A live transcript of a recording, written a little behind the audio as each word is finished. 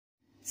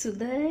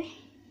Today,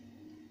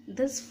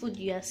 this food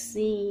you are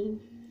seeing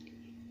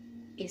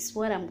is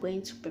what I'm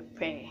going to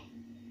prepare.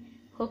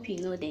 Hope you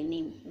know the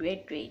name,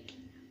 red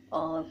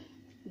or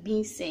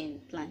beans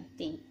and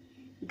plantain.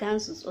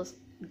 Gans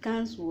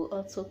will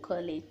also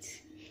call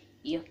it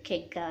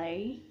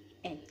Gari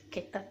and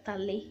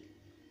ketatale.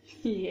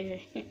 Yeah.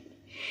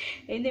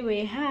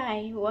 Anyway,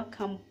 hi,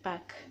 welcome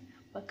back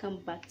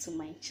to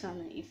my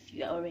channel. If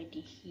you are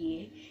already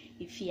here,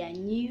 if you are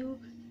new,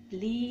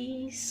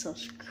 please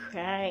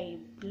subscribe.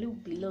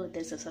 Look below,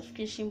 there's a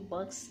subscription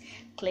box.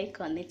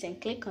 Click on it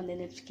and click on the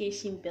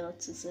notification bell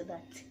too, so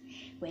that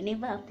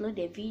whenever I upload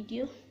a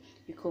video,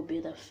 you could be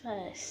the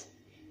first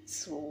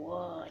to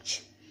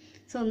watch.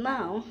 So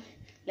now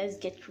let's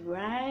get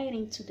right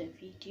into the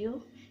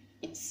video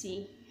and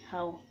see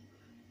how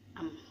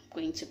I'm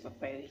going to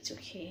prepare it.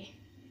 Okay,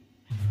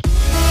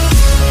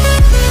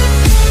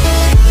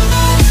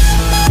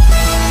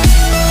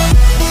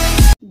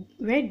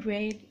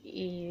 red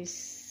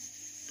is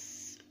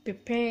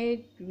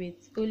prepared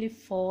with only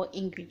 4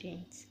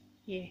 ingredients.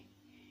 Yeah,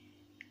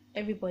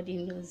 everybody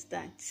knows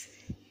that.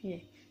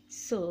 Yeah,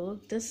 so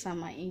these are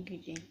my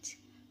ingredients.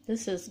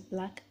 This is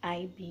black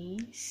eye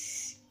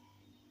beans,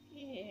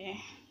 yeah,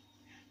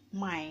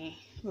 my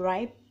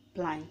ripe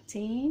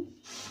plantain,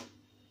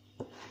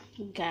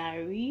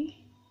 Gari,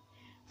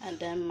 and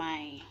then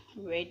my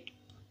red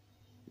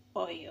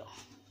oil.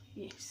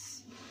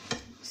 Yes,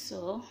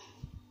 so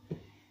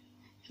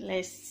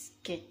let's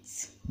get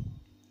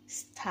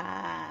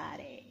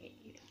started.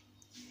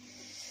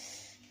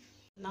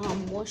 Now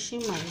I'm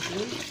washing my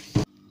beans.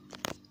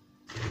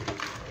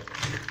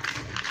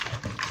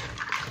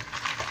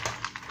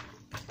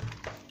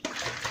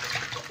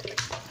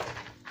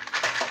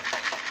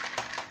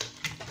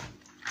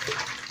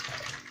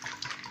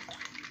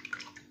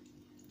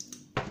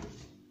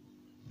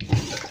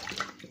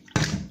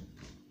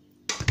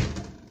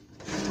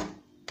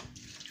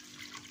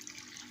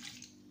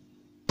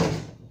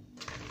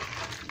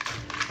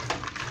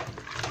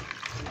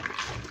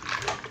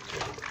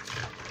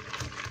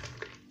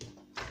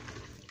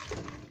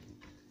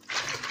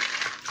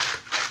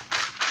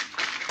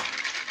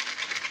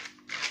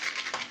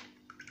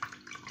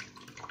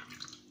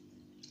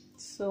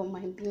 So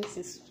my beans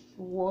is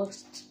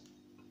washed.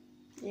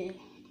 Yeah,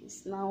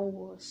 it's now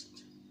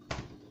washed.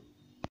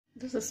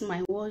 This is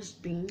my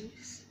washed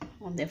beans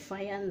on the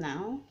fire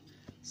now.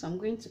 So I'm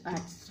going to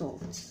add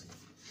salt.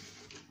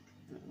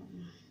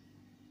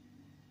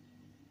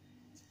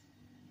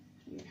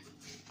 Yeah,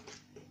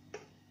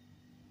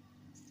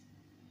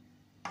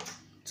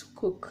 to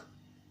cook.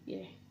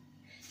 Yeah,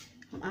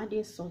 I'm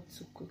adding salt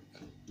to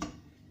cook.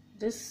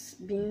 This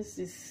beans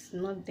is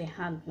not the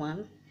hard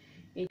one.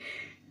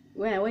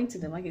 When I went to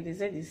the market, they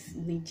said it's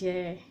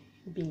Niger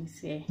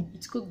beans. Yeah,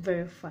 it cooked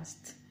very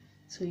fast,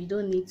 so you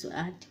don't need to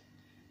add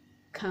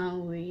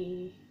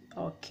canway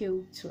or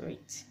kill to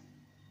it.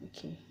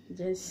 Okay,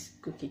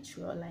 just cook it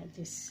raw like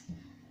this,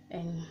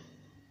 and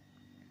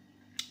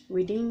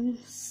within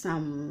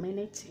some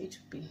minutes it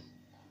will be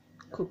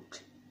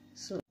cooked.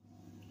 So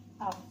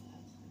I've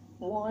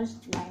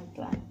washed my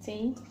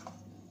plantain.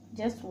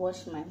 Just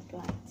wash my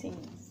plantain.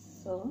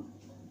 So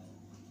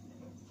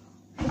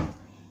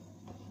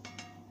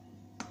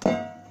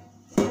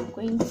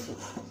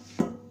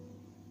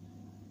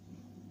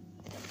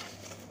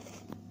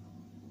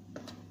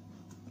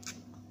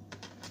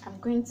I'm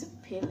going to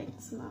peel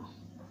it now.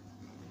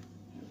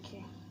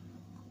 Okay.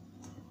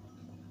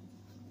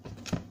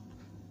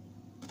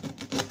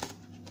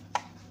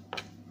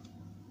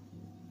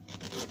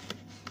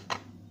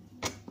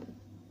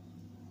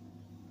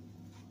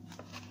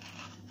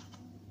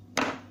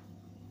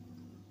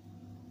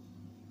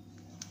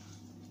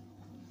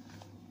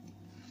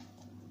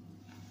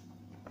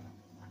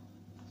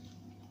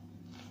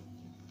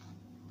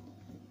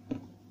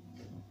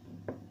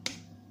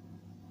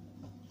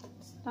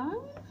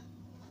 Done.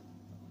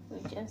 We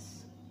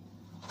just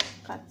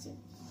cut it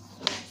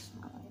so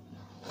small.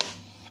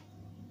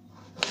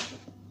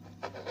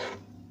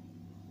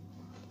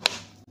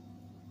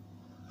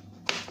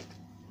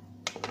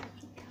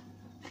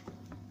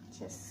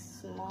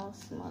 Just small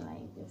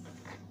like this.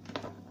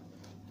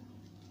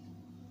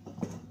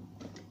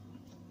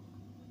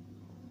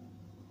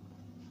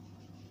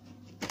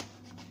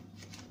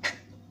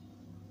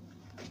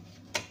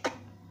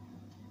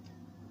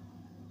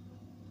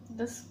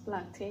 This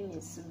plantain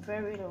is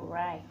very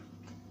ripe.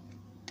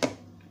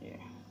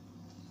 Yeah,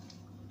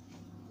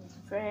 it's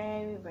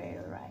very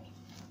ripe.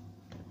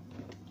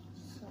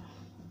 So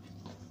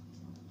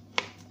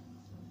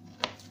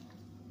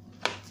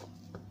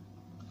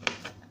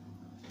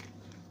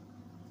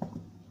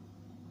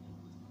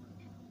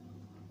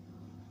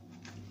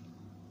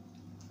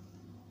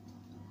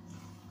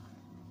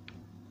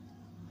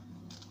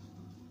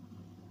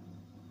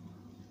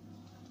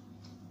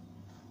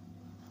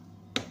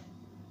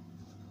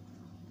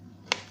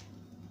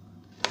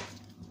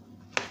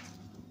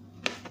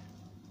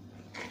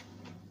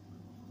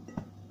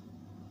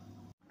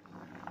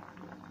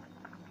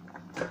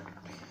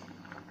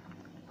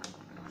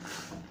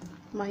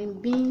My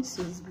beans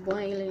is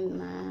boiling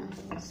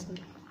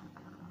nicely.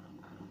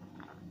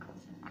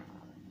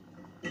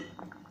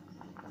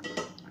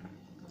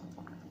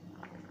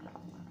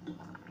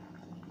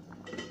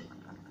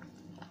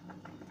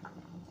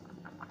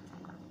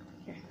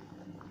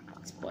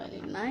 It's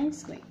boiling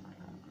nicely.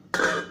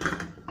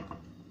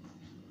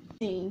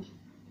 Then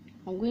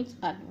I'm going to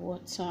add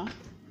water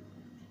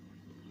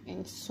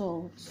and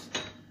salt,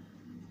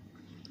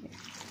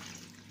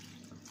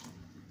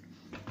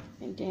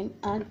 and then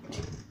add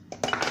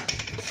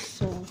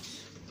salt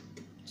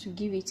to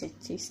give it a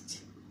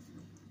taste.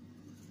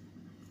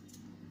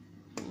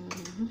 I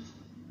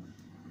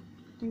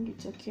think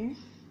it's okay.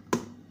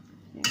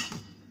 Yeah.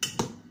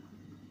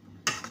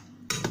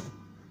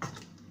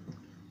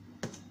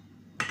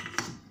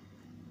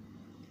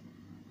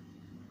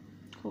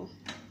 Cool.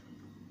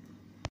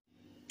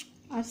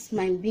 As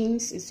my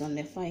beans is on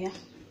the fire,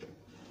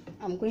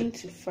 I'm going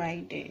to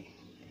fry the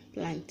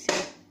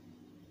plantain.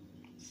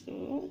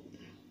 So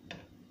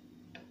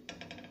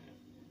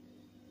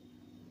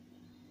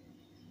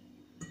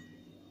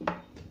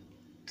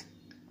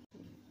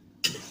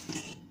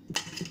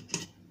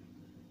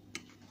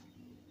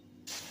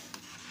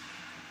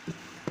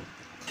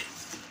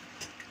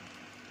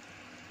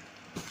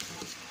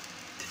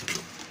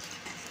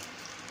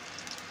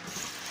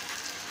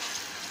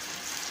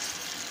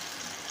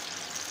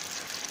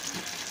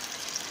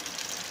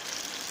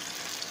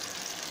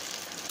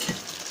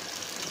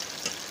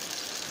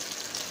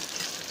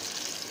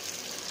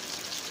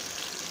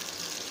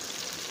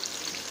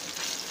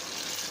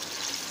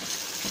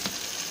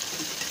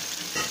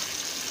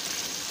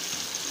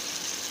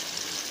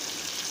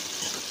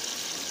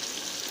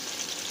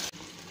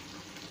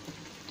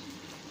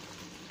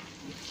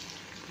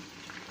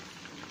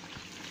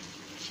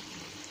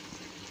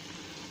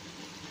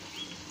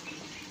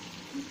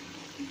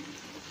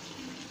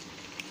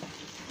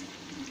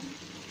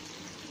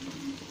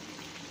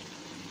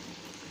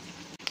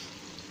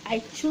I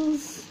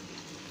choose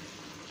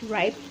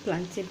ripe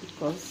plantain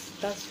because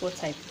that's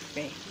what I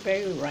prefer.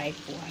 Very ripe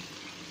one.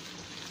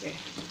 Yeah.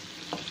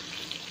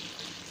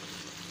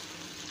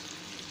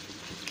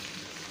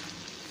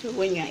 So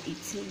when you are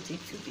eating it,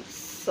 it will be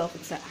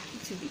softer.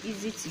 It will be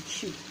easy to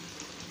chew.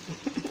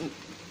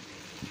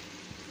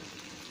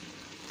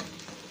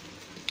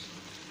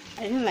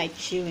 I don't like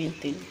chewing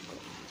things.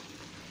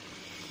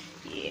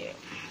 Yeah.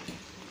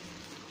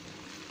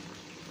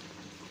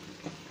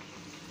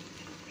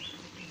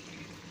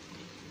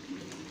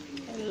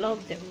 I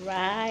love the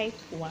ripe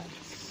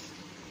ones.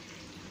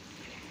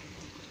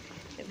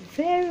 The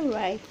very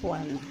ripe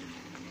one.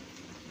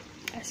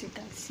 As you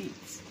can see,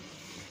 it's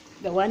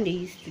the one they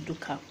used to do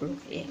OKRO.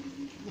 Yeah.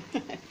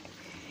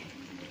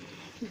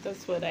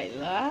 That's what I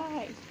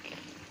like.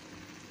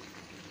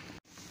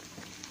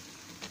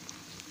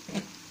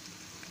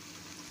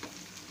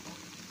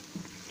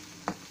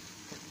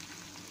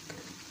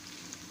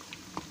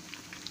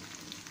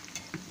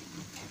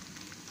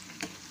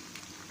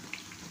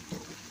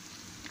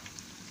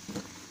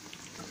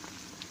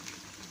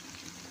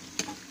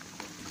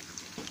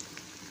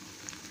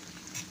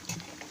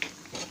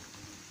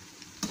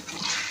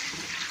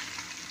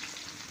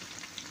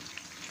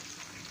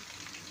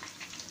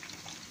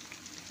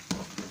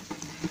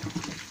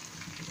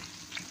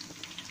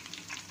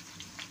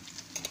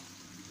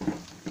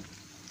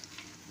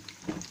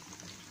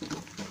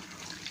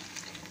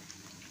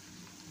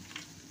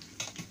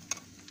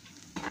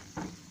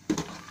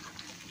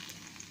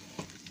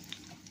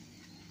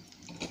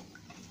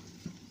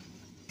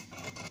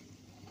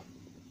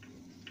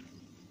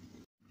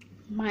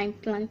 My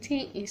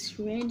plantain is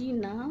ready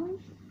now.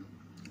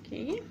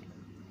 Okay,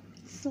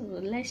 so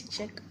let's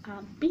check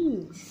our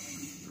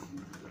beans.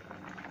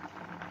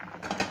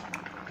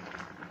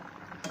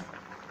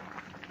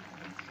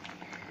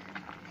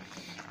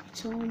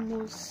 It's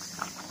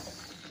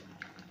almost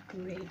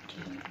ready.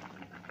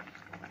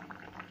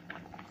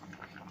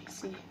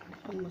 See,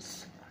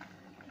 almost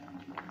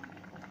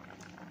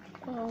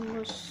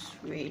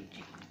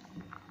ready.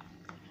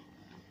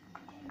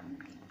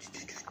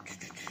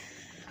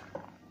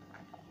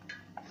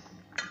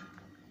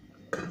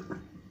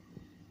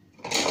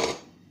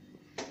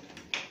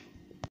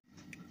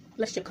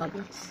 Let's check our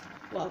beans.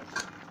 Wow,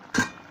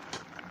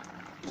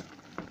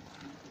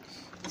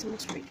 it's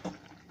almost ready.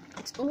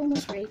 It's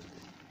almost ready.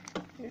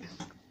 Yeah.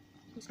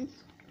 You see?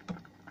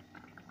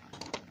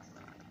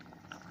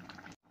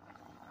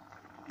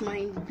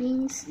 My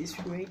beans is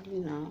ready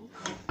now.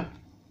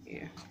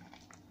 Yeah.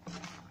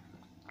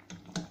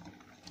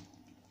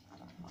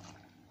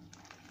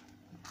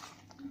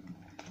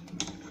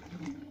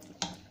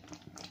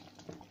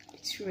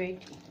 It's ready.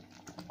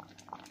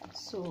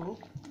 So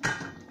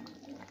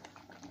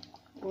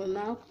we'll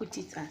now put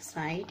it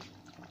aside.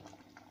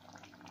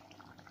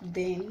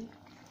 Then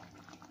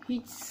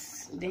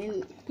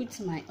put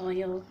my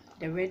oil,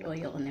 the red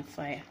oil, on the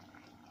fire.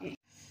 Okay.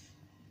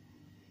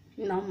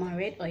 Now my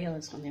red oil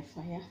is on the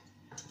fire.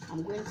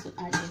 I'm going to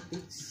add a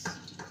bit.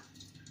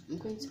 I'm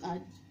going to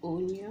add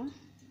onion.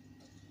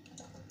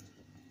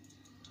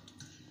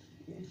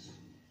 Yes.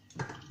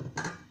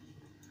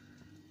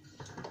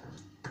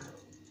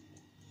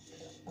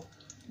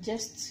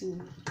 just to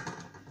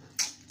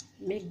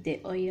make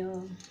the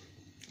oil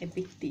a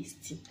bit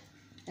tasty,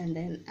 and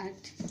then add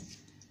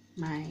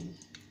my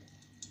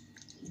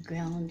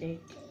grounded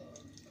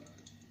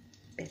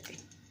pepper.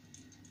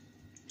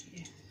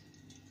 Yeah.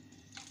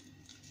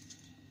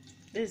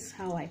 This is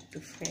how I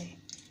prefer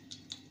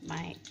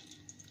my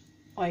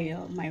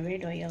oil, my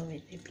red oil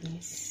with the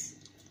beans.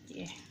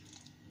 Yeah.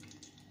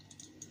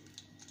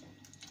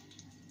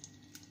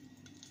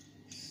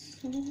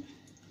 So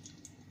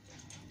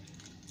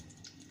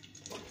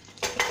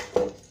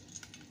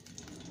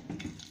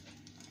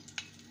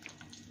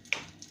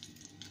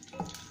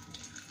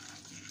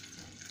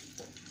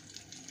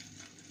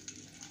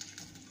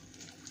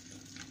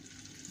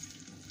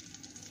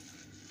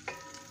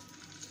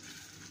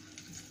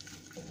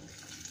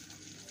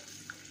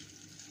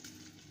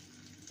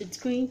it's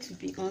going to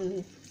be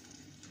on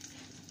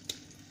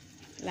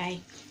like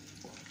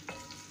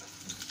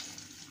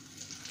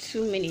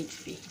 2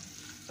 minutes be.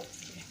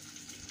 Okay.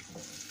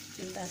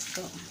 And that's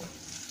all.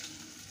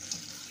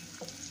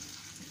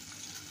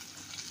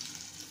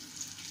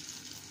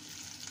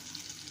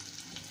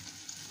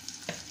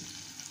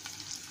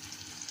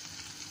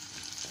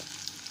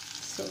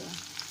 So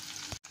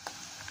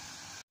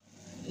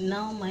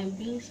now my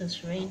beans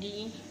is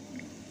ready,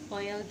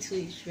 oil too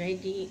is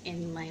ready,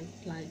 and my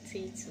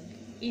plantain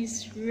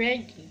is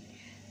ready.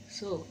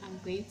 So I'm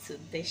going to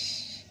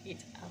dish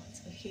it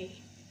out. Okay,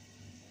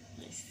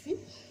 let's see.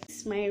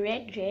 It's my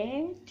red.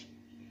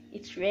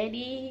 It's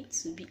ready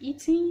to be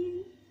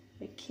eaten.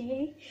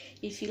 Okay,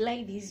 if you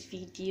like this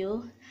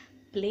video,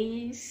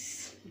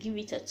 please give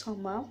it a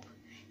thumb up,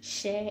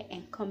 share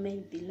and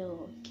comment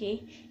below.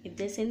 Okay, if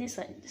there's any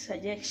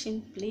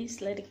suggestion, please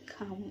let it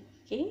come.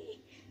 Okay,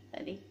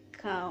 let it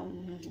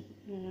come.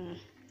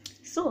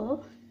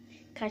 So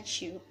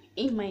catch you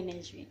in my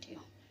next video.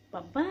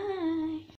 Bye bye.